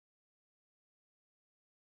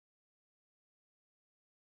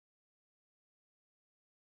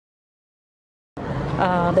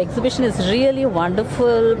The exhibition is really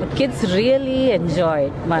wonderful. Kids really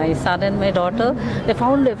enjoyed. My son and my daughter, they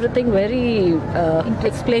found everything very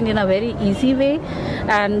explained in a very easy way,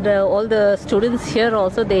 and all the students here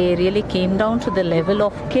also, they really came down to the level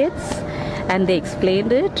of kids and they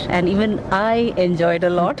explained it, and even I enjoyed a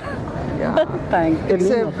lot. Yeah. Thank you. It's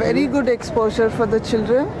a very good exposure for the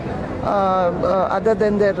children. Other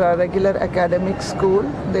than their regular academic school,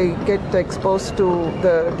 they get exposed to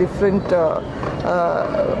the different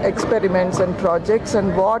experiments and projects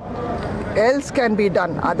and what else can be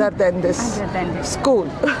done other than this school.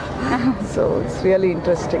 So it's really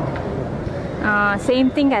interesting. Same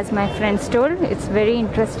thing as my friends told. It's very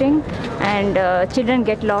interesting, and children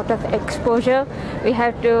get a lot of exposure. We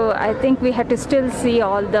have to, I think we have to still see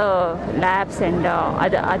all the labs and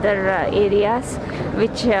other areas,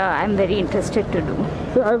 which I'm very interested to do.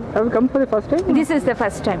 So I've come for the first time? This is the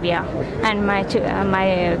first time, yeah. And my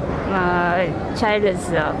child is